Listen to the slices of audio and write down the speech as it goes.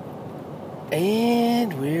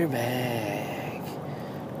And we're back.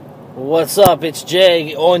 What's up? It's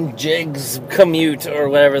Jeg on Jeg's Commute, or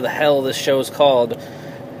whatever the hell this show is called.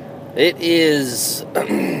 It is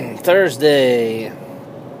Thursday,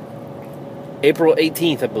 April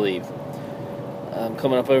 18th, I believe. I'm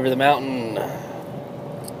coming up over the mountain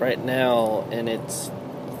right now, and it's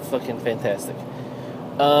fucking fantastic.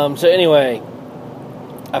 So anyway,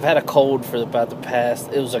 I've had a cold for about the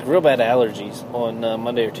past, it was like real bad allergies on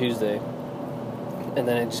Monday or Tuesday. And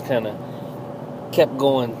then it just kind of kept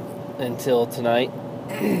going until tonight.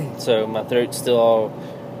 So my throat's still all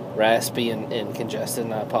raspy and congested,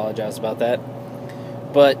 and I apologize about that.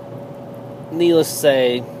 But needless to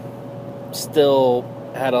say, still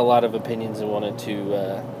had a lot of opinions and wanted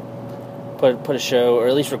to put a show, or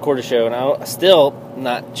at least record a show. And I'm still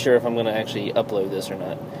not sure if I'm going to actually upload this or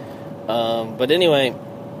not. But anyway,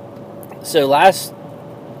 so last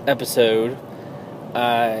episode,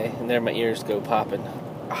 and there my ears go popping.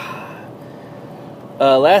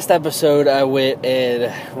 Last episode, I went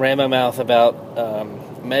and ran my mouth about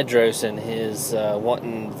Medros and his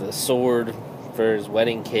wanting the sword for his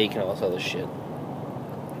wedding cake and all this other shit.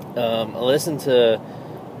 I don't listen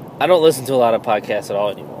to a lot of podcasts at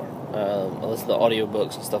all anymore. I listen to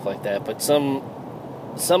audiobooks and stuff like that, but some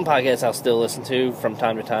podcasts I'll still listen to from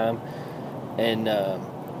time to time, and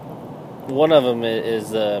one of them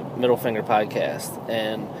is the Middle Finger Podcast,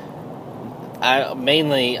 and I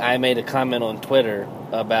made a comment on Twitter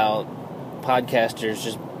about podcasters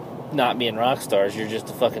just not being rock stars. You're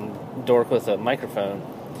just a fucking dork with a microphone.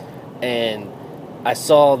 And I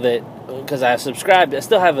saw that, because I subscribed, I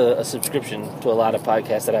still have a subscription to a lot of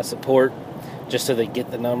podcasts that I support, just so they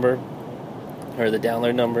get the number, or the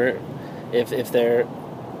download number, if they're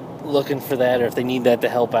looking for that, or if they need that to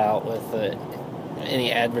help out with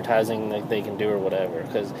any advertising that they can do or whatever.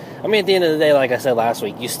 Because, I mean, at the end of the day, like I said last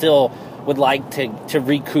week, you still would like to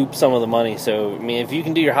recoup some of the money. So, I mean, if you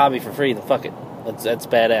can do your hobby for free, then fuck it. That's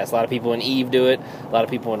badass. A lot of people in Eve do it. A lot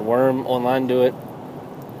of people in Worm Online do it.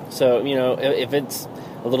 So, you know, if it's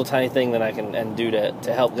a little tiny thing that I can do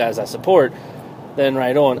to help guys I support, then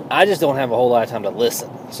right on. I just don't have a whole lot of time to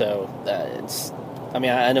listen. So, I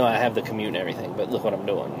mean, I know I have the commute and everything, but look what I'm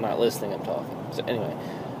doing. I'm not listening, I'm talking. So, anyway.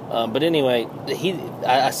 But anyway,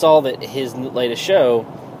 I saw that his latest show,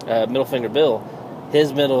 Middle Finger Bill, his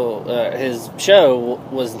show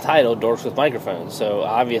was entitled Dorks with Microphones. So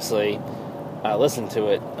obviously, I listened to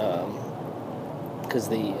it because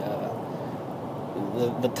the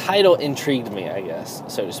title intrigued me, I guess,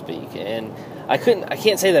 so to speak. And I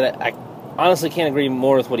can't say that I honestly can't agree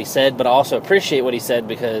more with what he said, but I also appreciate what he said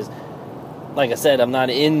because, like I said, I'm not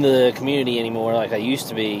in the community anymore like I used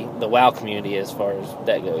to be, the WoW community as far as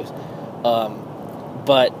that goes.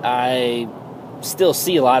 But I still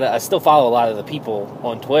I still follow a lot of the people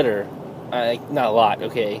on Twitter. Not a lot,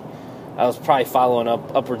 okay. I was probably following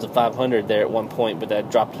upwards of 500 there at one point, but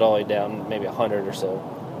that dropped it all the way down, maybe 100 or so.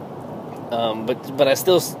 But I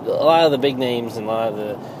still, a lot of the big names and a lot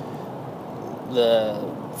of the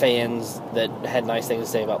fans that had nice things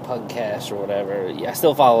to say about podcasts or whatever, I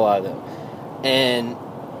still follow a lot of them. And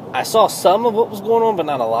I saw some of what was going on, but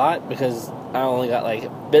not a lot, because I only got like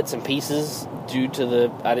bits and pieces due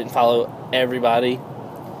to I didn't follow everybody.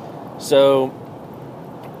 So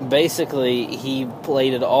basically, he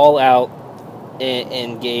played it all out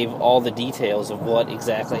and gave all the details of what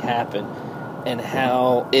exactly happened and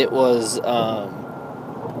how it was, I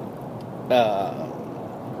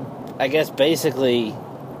guess basically,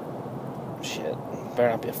 shit, better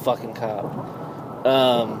not be a fucking cop.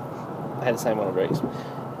 I had to slam on the brakes.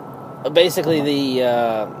 Basically, the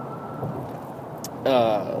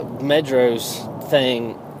Medros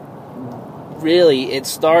thing, really, it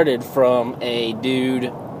started from a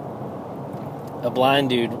blind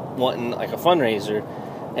dude wanting like a fundraiser,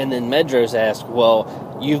 and then Medros asked,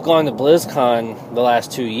 well, you've gone to BlizzCon the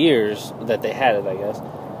last 2 years that they had it, I guess.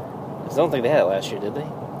 'Cause I don't think they had it last year, did they?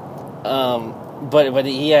 But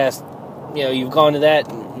he asked, you know, you've gone to that,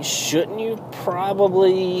 shouldn't you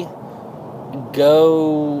probably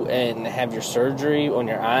go and have your surgery on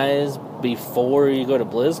your eyes before you go to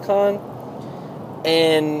BlizzCon?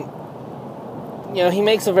 And, you know, he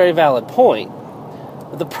makes a very valid point.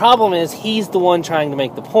 But the problem is he's the one trying to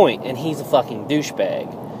make the point, and he's a fucking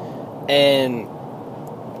douchebag. And,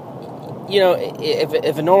 you know,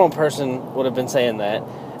 if a normal person would have been saying that,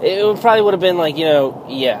 it probably would have been like, you know,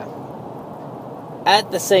 yeah.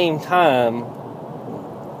 At the same time,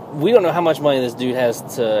 we don't know how much money this dude has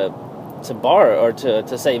to borrow or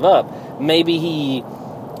to save up. Maybe he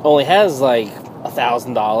only has like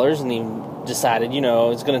 $1,000 and he decided, you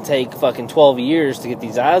know, it's going to take fucking 12 years to get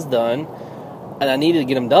these eyes done, and I needed to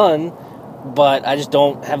get them done, but I just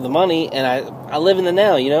don't have the money, and I live in the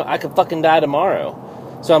now, I could fucking die tomorrow.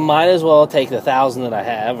 So I might as well take the 1,000 that I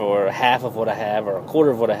have, or half of what I have, or a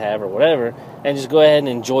quarter of what I have, or whatever, and just go ahead and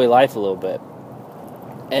enjoy life a little bit.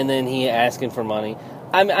 And then he asking for money.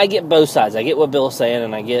 I get both sides. I get what Bill's saying,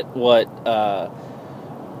 and I get what,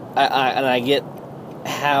 I get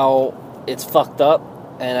how it's fucked up,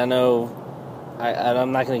 and I know,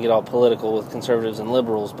 I'm not going to get all political with conservatives and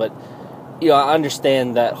liberals, but, I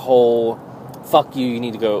understand that whole, fuck you, you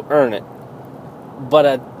need to go earn it. But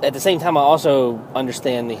at the same time, I also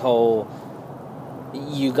understand the whole,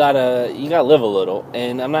 you gotta live a little.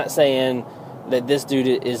 And I'm not saying that this dude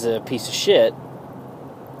is a piece of shit.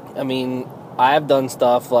 I mean, I've done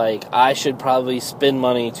stuff like, I should probably spend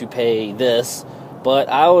money to pay this, but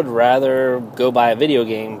I would rather go buy a video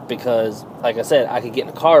game because, like I said, I could get in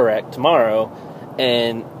a car wreck tomorrow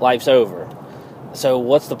and life's over. So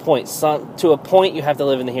what's the point? To a point, you have to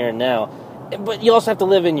live in the here and now, but you also have to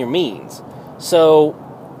live in your means. So,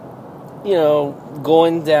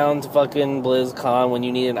 going down to fucking BlizzCon when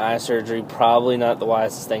you need an eye surgery, probably not the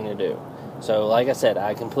wisest thing to do. So, like I said,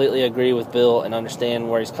 I completely agree with Bill and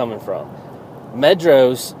understand where he's coming from.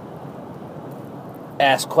 Medros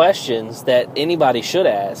asks questions that anybody should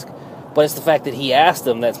ask, but it's the fact that he asked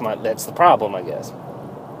them that's the problem, I guess.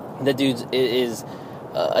 The dude is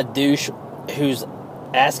a douche who's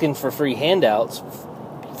asking for free handouts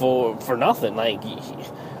for nothing. Like,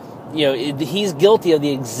 he's guilty of the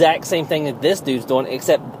exact same thing that this dude's doing,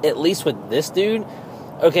 except at least with this dude,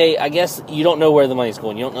 okay, I guess you don't know where the money's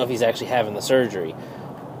going. You don't know if he's actually having the surgery.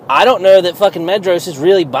 I don't know that fucking Medros is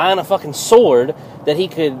really buying a fucking sword that he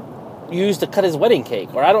could use to cut his wedding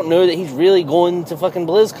cake. Or I don't know that he's really going to fucking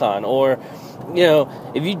BlizzCon. Or,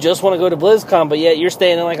 if you just want to go to BlizzCon, but yet you're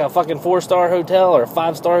staying in like a fucking 4-star hotel or a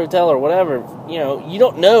 5-star hotel or whatever, you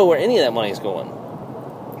don't know where any of that money's going.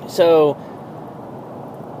 So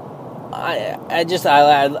I had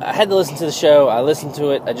to listen to the show. I listened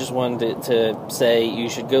to it. I just wanted to say you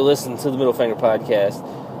should go listen to the Middle Finger podcast.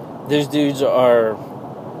 Those dudes are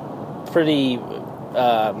pretty,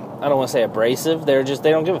 I don't want to say abrasive. They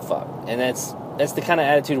don't give a fuck. And that's the kind of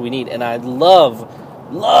attitude we need. And I love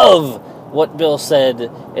what Bill said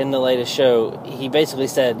in the latest show. He basically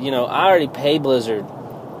said, I already pay Blizzard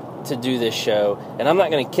to do this show, and I'm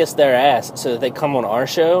not going to kiss their ass so that they come on our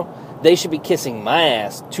show. They should be kissing my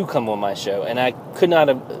ass to come on my show, and I could not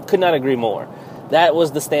agree more. That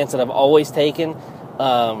was the stance that I've always taken.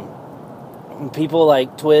 People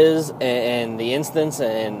like Twiz and The Instance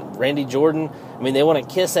and Randy Jordan, I mean, they want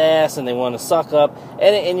to kiss ass and they want to suck up,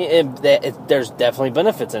 and there's definitely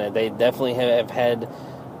benefits in it. They definitely have had,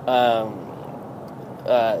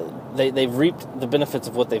 they've reaped the benefits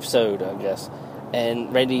of what they've sowed, I guess.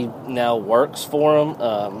 And Randy now works for them.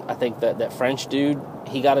 I think that French dude,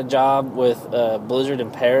 he got a job with Blizzard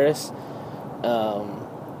in Paris,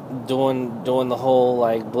 doing the whole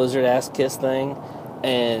like Blizzard ass kiss thing,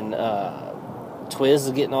 and Twiz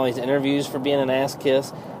is getting all these interviews for being an ass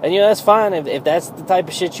kiss, and that's fine if that's the type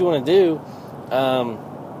of shit you want to do.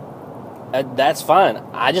 That's fine.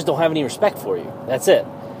 I just don't have any respect for you. That's it.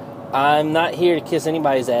 I'm not here to kiss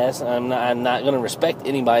anybody's ass. I'm not going to respect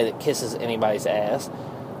anybody that kisses anybody's ass.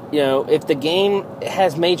 If the game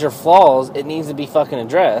has major flaws, it needs to be fucking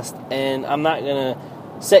addressed. And I'm not going to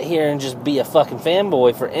sit here and just be a fucking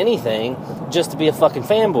fanboy for anything just to be a fucking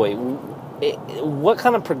fanboy. What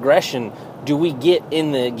kind of progression do we get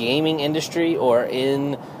in the gaming industry or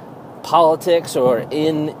in politics or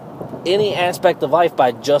in any aspect of life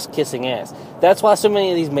by just kissing ass? That's why so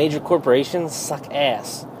many of these major corporations suck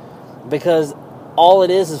ass. Because all it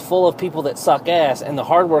is full of people that suck ass, and the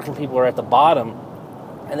hardworking people are at the bottom,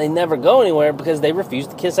 and they never go anywhere because they refuse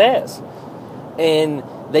to kiss ass. And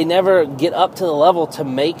they never get up to the level to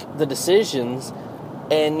make the decisions,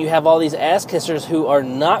 and you have all these ass kissers who are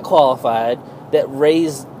not qualified that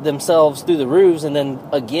raise themselves through the roofs and then,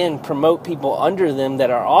 again, promote people under them that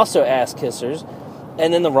are also ass kissers,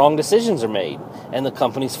 and then the wrong decisions are made, and the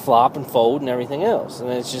companies flop and fold and everything else. And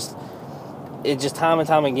it's just time and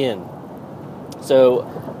time again.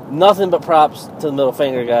 So, nothing but props to the Middle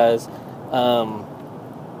Finger guys. I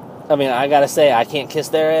gotta say, I can't kiss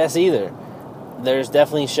their ass either. There's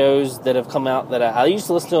definitely shows that have come out that I used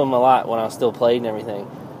to listen to them a lot when I was still playing and everything.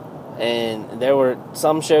 And there were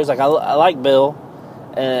some shows, like I like Bill,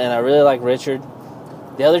 and I really like Richard.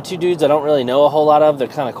 The other two dudes I don't really know a whole lot of. They're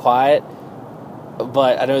kind of quiet.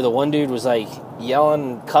 But I know the one dude was like yelling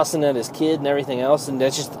and cussing at his kid and everything else, and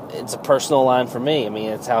it's a personal line for me. I mean,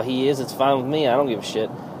 it's how he is. It's fine with me. I don't give a shit.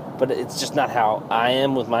 But it's just not how I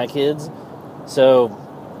am with my kids. So,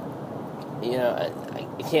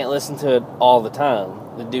 I can't listen to it all the time.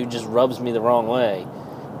 The dude just rubs me the wrong way.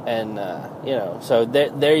 And, so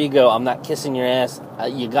there you go. I'm not kissing your ass.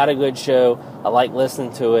 You got a good show. I like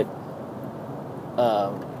listening to it.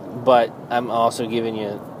 But I'm also giving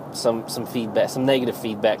you some feedback, some negative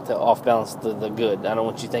feedback to off-balance the good. I don't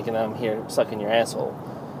want you thinking I'm here sucking your asshole.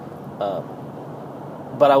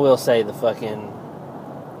 But I will say the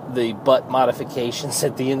butt modifications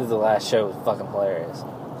at the end of the last show was fucking hilarious.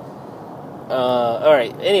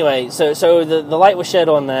 Alright, anyway, so the light was shed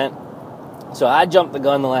on that. So I jumped the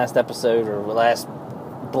gun the last episode, or the last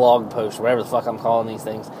blog post, whatever the fuck I'm calling these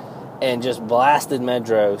things, and just blasted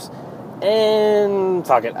Medros. And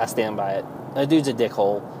fuck it, I stand by it. That dude's a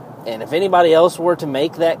dickhole. And if anybody else were to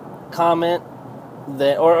make that comment,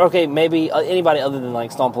 maybe anybody other than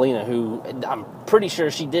like Stompolina, who I'm pretty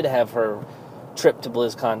sure she did have her trip to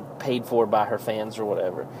BlizzCon paid for by her fans or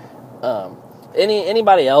whatever.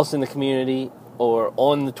 Anybody else in the community or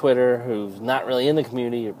on the Twitter who's not really in the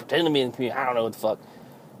community or pretending to be in the community, I don't know what the fuck.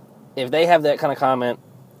 If they have that kind of comment,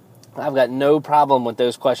 I've got no problem with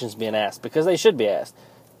those questions being asked, because they should be asked.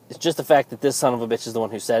 It's just the fact that this son of a bitch is the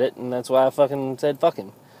one who said it, and that's why I fucking said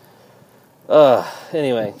fucking.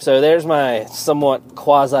 Anyway, so there's my somewhat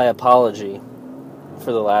quasi-apology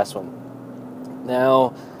for the last one.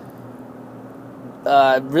 Now,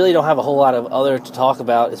 I really don't have a whole lot of other to talk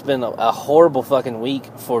about. It's been a horrible fucking week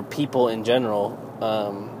for people in general.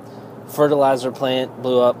 Fertilizer plant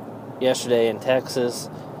blew up yesterday in Texas.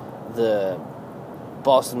 The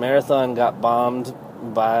Boston Marathon got bombed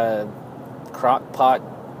by crock pot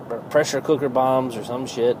or pressure cooker bombs or some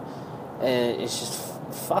shit. And it's just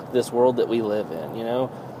fuck this world that we live in, you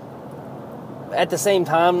know? At the same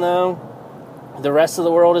time, though, the rest of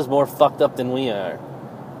the world is more fucked up than we are.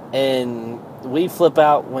 And we flip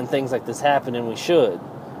out when things like this happen, and we should.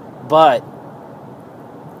 But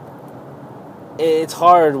it's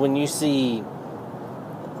hard when you see...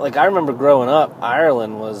 Like, I remember growing up,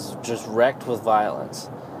 Ireland was just wrecked with violence.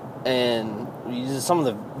 And some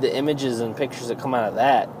of the images and pictures that come out of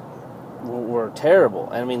that were terrible.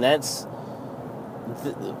 I mean,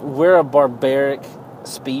 we're a barbaric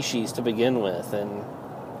species to begin with, and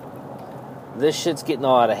this shit's getting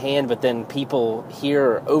all out of hand, but then people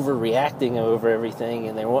here are overreacting over everything,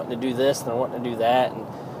 and they're wanting to do this, and they're wanting to do that, and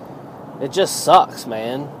it just sucks,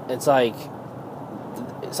 man. It's like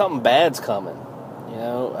something bad's coming, you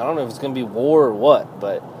know? I don't know if it's going to be war or what,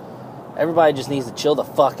 but everybody just needs to chill the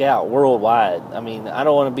fuck out worldwide. I mean, I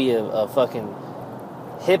don't want to be a fucking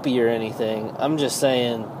hippie or anything. I'm just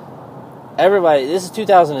saying, everybody, this is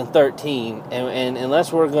 2013, and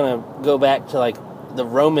unless we're going to go back to, like, the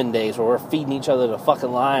Roman days where we're feeding each other to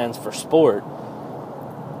fucking lions for sport,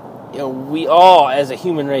 you know, we all, as a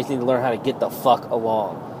human race, need to learn how to get the fuck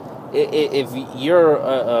along. If you're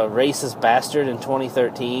a racist bastard in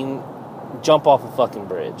 2013, jump off a fucking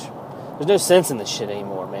bridge. There's no sense in this shit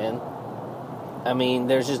anymore, man. I mean,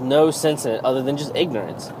 there's just no sense in it other than just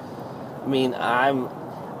ignorance. I mean, I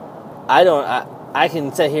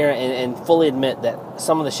can sit here and fully admit that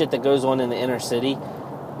some of the shit that goes on in the inner city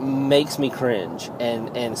makes me cringe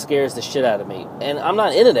and scares the shit out of me. And I'm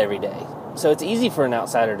not in it every day, so it's easy for an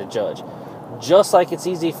outsider to judge. Just like it's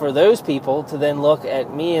easy for those people to then look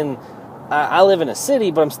at me, and I live in a city,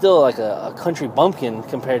 but I'm still like a country bumpkin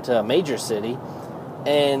compared to a major city.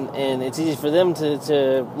 And it's easy for them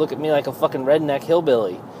to look at me like a fucking redneck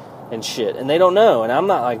hillbilly and shit. And they don't know, and I'm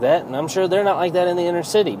not like that, and I'm sure they're not like that in the inner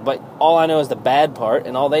city. But all I know is the bad part,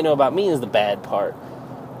 and all they know about me is the bad part.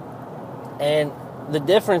 And the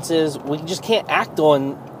difference is we just can't act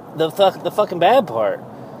on the fucking bad part.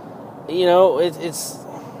 You know, it's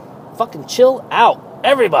fucking chill out,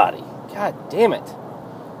 everybody. God damn it.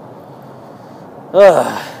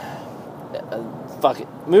 Fuck it.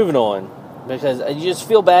 Moving on. Because you just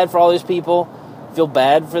feel bad for all these people. Feel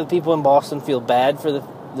bad for the people in Boston. Feel bad for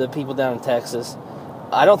the people down in Texas.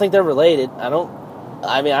 I don't think they're related. I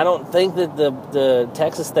don't think that the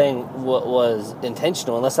Texas thing was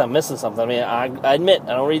intentional, unless I'm missing something. I mean, I admit,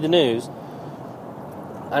 I don't read the news.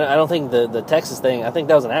 I don't think the Texas thing, I think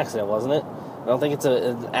that was an accident, wasn't it? I don't think it's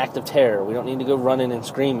an act of terror. We don't need to go running and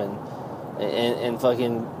screaming and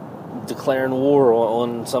fucking declaring war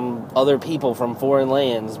on some other people from foreign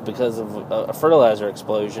lands because of a fertilizer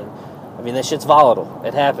explosion. I mean, that shit's volatile.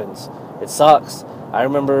 It happens. It sucks. I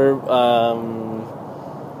remember,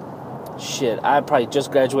 I probably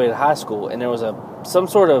just graduated high school, and there was some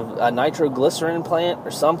sort of a nitroglycerin plant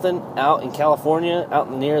or something out in California, out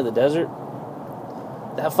near the desert.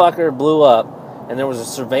 That fucker blew up, and there was a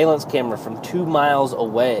surveillance camera from 2 miles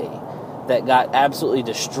away that got absolutely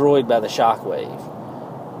destroyed by the shockwave.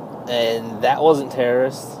 And that wasn't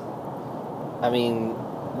terrorists. I mean,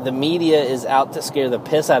 the media is out to scare the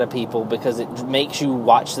piss out of people because it makes you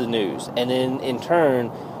watch the news. And then, in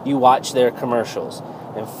turn, you watch their commercials.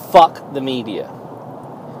 And fuck the media.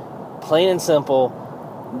 Plain and simple,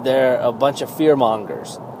 they're a bunch of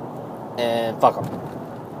fearmongers. And fuck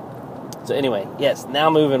them. So anyway, yes, now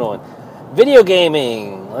moving on. Video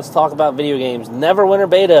gaming. Let's talk about video games. Neverwinter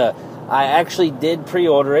Beta. I actually did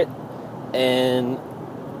pre-order it. And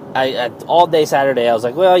I all day Saturday, I was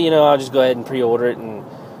like, well, I'll just go ahead and pre-order it. And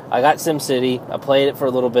I got SimCity. I played it for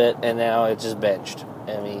a little bit, and now it's just benched.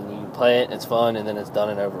 I mean, you play it, it's fun, and then it's done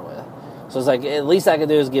and over with. So it's like, at least I can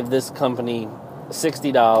do is give this company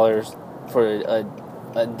 $60 for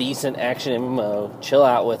a decent action MMO, chill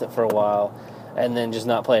out with it for a while, and then just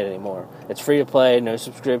not play it anymore. It's free to play, no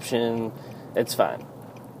subscription, it's fine.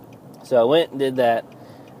 So I went and did that,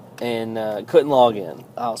 and couldn't log in.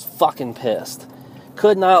 I was fucking pissed.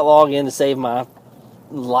 Could not log in to save my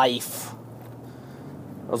life.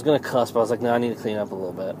 I was going to cuss, but I was like, no, I need to clean up a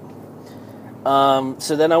little bit.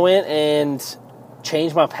 So then I went and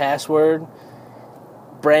changed my password.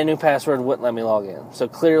 Brand new password wouldn't let me log in. So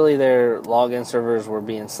clearly their login servers were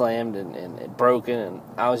being slammed and broken, and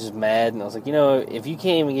I was just mad. And I was like, if you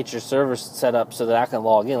can't even get your servers set up so that I can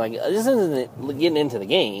log in, like, this isn't getting into the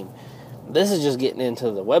game. This is just getting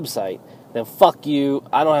into the website. Then fuck you.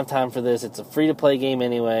 I don't have time for this. It's a free-to-play game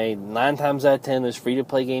anyway. 9 times out of 10, those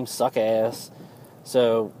free-to-play games suck ass.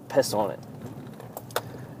 So, pissed on it.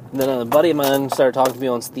 And then a buddy of mine started talking to me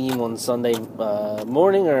on Steam on Sunday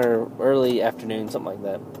morning or early afternoon, something like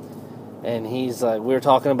that. And he's like, we were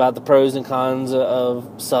talking about the pros and cons of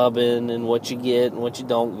subbing and what you get and what you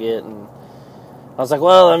don't get. And I was like,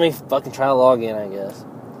 well, let me fucking try to log in, I guess.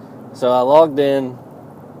 So I logged in,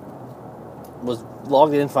 was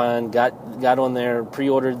logged in fine, got on there,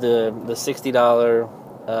 pre-ordered the $60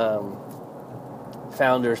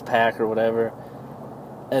 Founders Pack or whatever.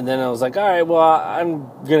 And then I was like, all right, well, I'm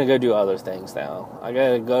going to go do other things now. I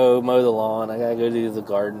got to go mow the lawn. I got to go do the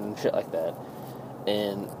garden, shit like that.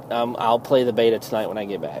 And I'll play the beta tonight when I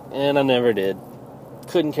get back. And I never did.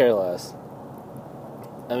 Couldn't care less.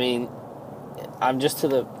 I mean, I'm just to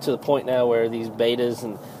the point now where these betas,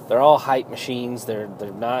 and they're all hype machines. They're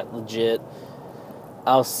not legit.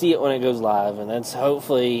 I'll see it when it goes live. And that's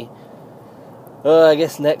hopefully, I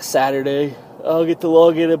guess next Saturday, I'll get to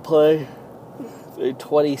log in and play. The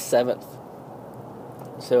 27th.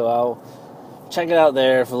 So I'll check it out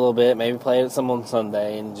there for a little bit, maybe play it some on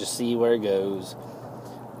Sunday and just see where it goes.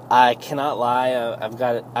 I cannot lie,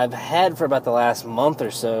 I've had for about the last month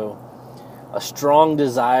or so a strong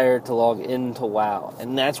desire to log into WoW,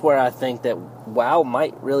 and that's where I think that WoW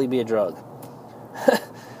might really be a drug.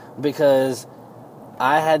 Because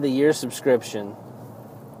I had the year subscription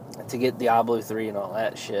to get Diablo 3 and all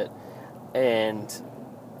that shit, and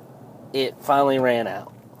it finally ran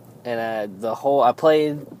out. And I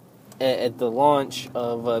played at the launch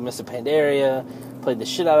of Mists of Pandaria, played the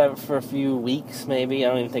shit out of it for a few weeks, maybe. I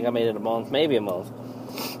don't even think I made it a month, maybe a month.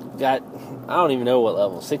 Got, I don't even know what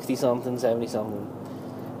level, 60-something,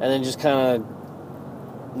 70-something. And then just kind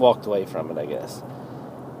of walked away from it, I guess.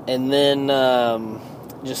 And then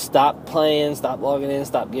just stopped playing, stopped logging in,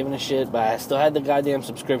 stopped giving a shit. But I still had the goddamn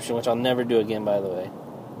subscription, which I'll never do again, by the way.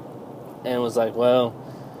 And it was like, well,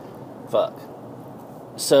 fuck.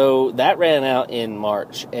 So that ran out in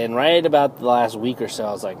March, and right about the last week or so,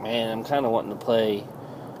 I was like, man, I'm kind of wanting to play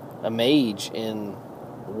a mage in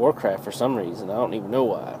Warcraft for some reason. I don't even know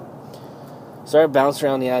why. Started bouncing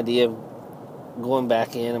around the idea of going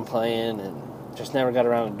back in and playing, and just never got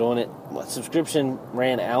around to doing it. My subscription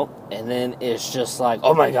ran out, and then it's just like,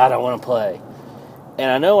 oh my god, I want to play.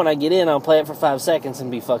 And I know when I get in, I'll play it for 5 seconds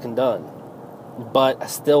and be fucking done. But I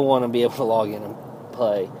still want to be able to log in and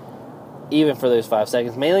play, even for those 5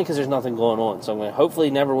 seconds, mainly because there's nothing going on. So I'm going to hopefully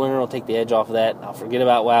Neverwinter will take the edge off of that. I'll forget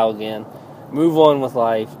about WoW again, move on with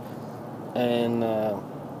life, and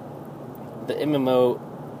the MMO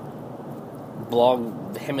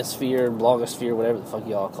blogosphere, whatever the fuck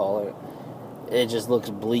y'all call it, it just looks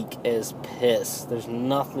bleak as piss. There's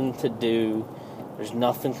nothing to do. There's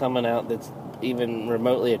nothing coming out that's even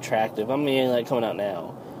remotely attractive. I mean, like, coming out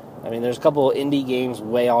now. I mean, there's a couple of indie games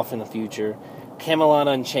way off in the future. Camelot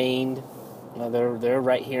Unchained, they're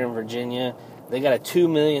right here in Virginia. They got a $2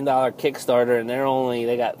 million Kickstarter, and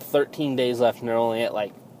they got 13 days left, and they're only at,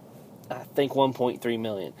 like, I think 1.3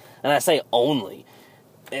 million. And I say only.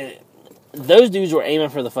 Those dudes were aiming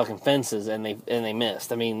for the fucking fences, and they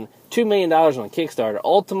missed. I mean, $2 million on Kickstarter.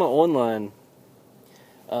 Ultima Online,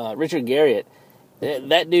 Richard Garriott,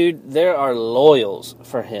 that dude, there are loyals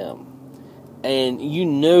for him. And you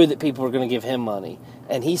know that people are going to give him money.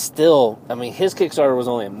 And he's still, I mean, his Kickstarter was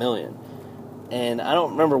only $1 million. And I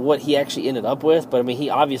don't remember what he actually ended up with, but I mean, he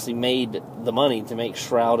obviously made the money to make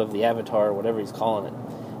Shroud of the Avatar, or whatever he's calling it.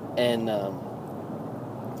 And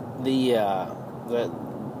the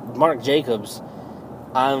Mark Jacobs,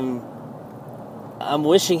 I'm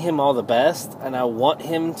wishing him all the best, and I want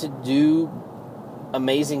him to do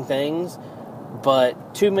amazing things.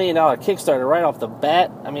 But $2 million Kickstarter right off the bat,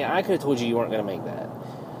 I mean, I could have told you weren't going to make that.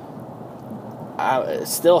 I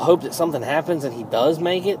still hope that something happens and he does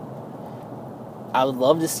make it. I would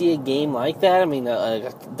love to see a game like that. I mean,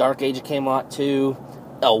 Dark Age of Camelot 2,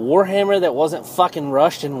 a Warhammer that wasn't fucking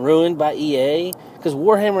rushed and ruined by EA. Because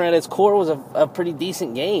Warhammer at its core was a pretty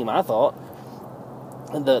decent game, I thought.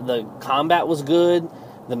 The combat was good.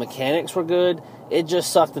 The mechanics were good. It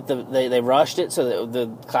just sucked that they rushed it so that the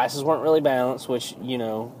classes weren't really balanced, which, you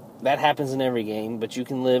know, that happens in every game. But you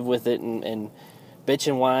can live with it and bitch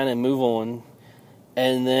and whine and move on.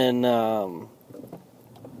 And then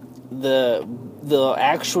the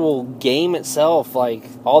actual game itself, like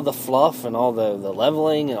all the fluff and all the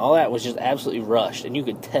leveling and all that was just absolutely rushed, and you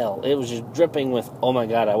could tell it was just dripping with, oh my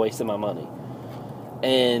god, I wasted my money.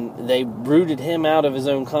 And they rooted him out of his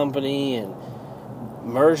own company and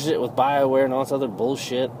merged it with BioWare and all this other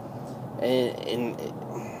bullshit. And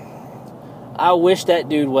I wish that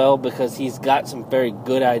dude well, because he's got some very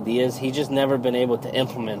good ideas. He's just never been able to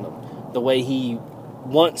implement them the way he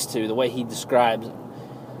wants to, the way he describes them.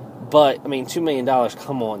 But, I mean, $2 million,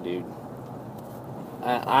 come on, dude.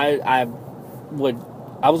 I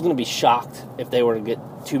was going to be shocked if they were to get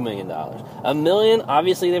 $2 million. $1 million,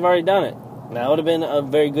 obviously they've already done it. That would have been a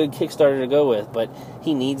very good Kickstarter to go with, but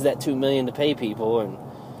he needs that $2 million to pay people, and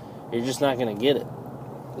you're just not going to get it.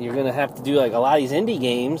 You're going to have to do, like, a lot of these indie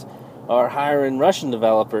games are hiring Russian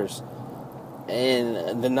developers,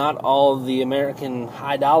 and not all the American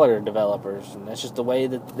high-dollar developers, and that's just the way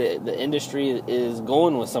that the industry is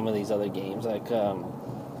going with some of these other games. Like,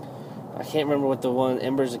 I can't remember what the one,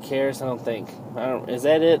 Embers of Chaos, is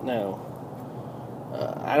that it? No.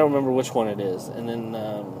 I don't remember which one it is. And then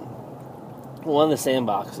one of the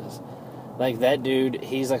sandboxes. Like, that dude,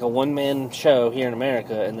 he's like a one-man show here in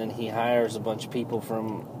America, and then he hires a bunch of people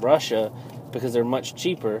from Russia because they're much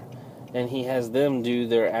cheaper, and he has them do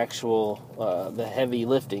their actual, the heavy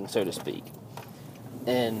lifting, so to speak.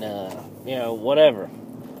 And, whatever.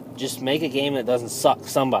 Just make a game that doesn't suck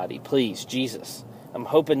somebody, please, Jesus. I'm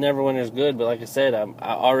hoping Neverwinter's good, but like I said,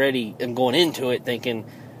 I already am going into it thinking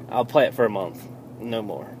I'll play it for a month, no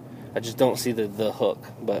more. I just don't see the hook,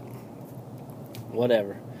 but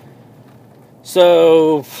whatever.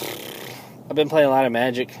 So, I've been playing a lot of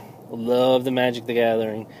Magic. Love the Magic the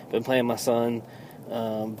Gathering. Been playing my son,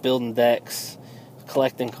 building decks,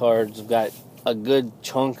 collecting cards. I've got a good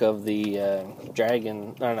chunk of the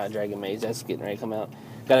not Dragon Maze, that's getting ready to come out.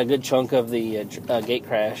 Got a good chunk of the Gate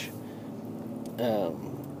Crash.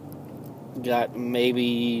 Got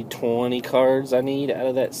maybe 20 cards I need out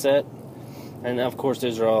of that set. And of course,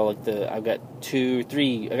 those are all like I've got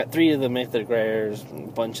three of the mythic rares, and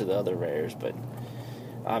a bunch of the other rares, but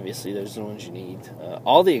obviously those are the ones you need.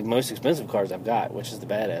 All the most expensive cards I've got, which is the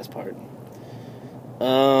badass part.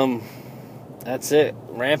 That's it.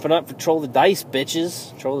 Ramping up for Troll the Dice,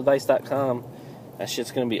 bitches. TrollTheDice.com. That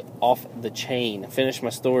shit's gonna be off the chain. I finished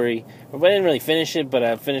my story. Well, I didn't really finish it, but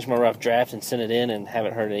I finished my rough draft and sent it in, and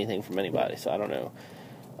haven't heard anything from anybody, so I don't know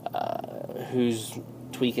who's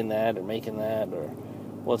tweaking that or making that or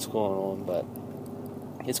what's going on, but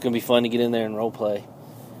it's going to be fun to get in there and role play.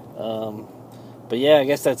 But yeah, I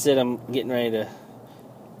guess that's it. I'm getting ready to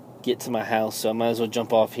get to my house, so I might as well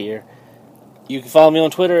jump off here. You can follow me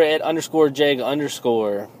on Twitter at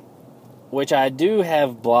 _jag_, which I do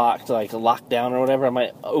have blocked, like locked down or whatever. I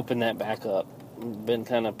might open that back up. Been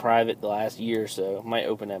kind of private the last year or so. Might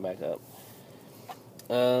open that back up.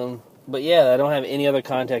 But yeah, I don't have any other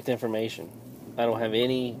contact information. I don't have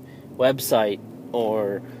any website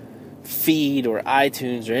or feed or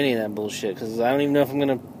iTunes or any of that bullshit, because I don't even know if I'm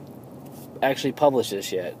going to actually publish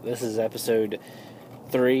this yet. This is episode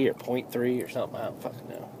 3 or 0.3 or something. I don't fucking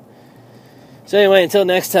know. So anyway, until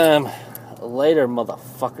next time, later,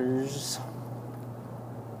 motherfuckers.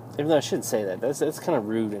 Even though I shouldn't say that. That's kind of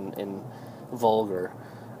rude and vulgar.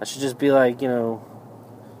 I should just be like,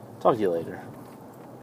 talk to you later.